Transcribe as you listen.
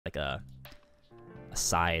like a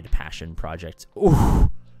side passion project. Ooh.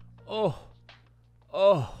 Oh.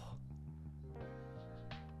 Oh.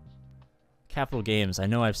 Capital Games, I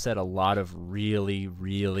know I've said a lot of really,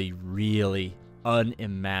 really, really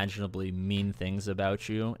unimaginably mean things about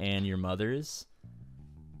you and your mothers.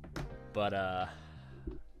 But,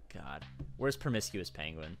 God. Where's Promiscuous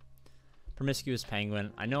Penguin? Promiscuous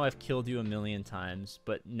Penguin, I know I've killed you a million times,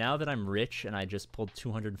 but now that I'm rich and I just pulled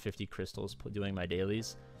 250 crystals doing my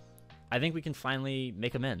dailies, I think we can finally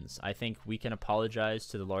make amends. I think we can apologize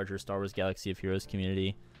to the larger Star Wars Galaxy of Heroes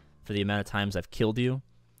community for the amount of times I've killed you,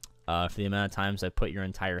 for the amount of times I've put your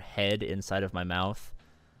entire head inside of my mouth.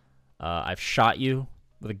 I've shot you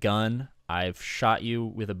with a gun. I've shot you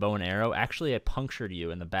with a bow and arrow. Actually, I punctured you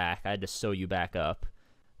in the back. I had to sew you back up.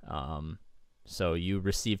 So you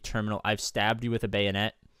received terminal. I've stabbed you with a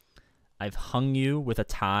bayonet. I've hung you with a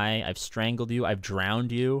tie. I've strangled you. I've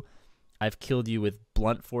drowned you. I've killed you with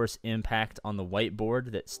blunt force impact on the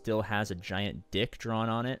whiteboard that still has a giant dick drawn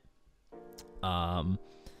on it. I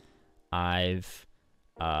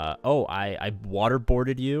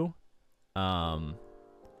waterboarded you.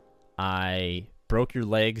 I broke your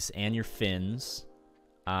legs and your fins.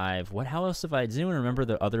 How else have I, does anyone remember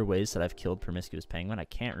the other ways that I've killed Promiscuous Penguin? I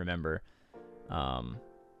can't remember.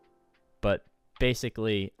 But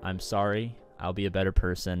basically, I'm sorry. I'll be a better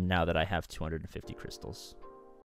person now that I have 250 crystals.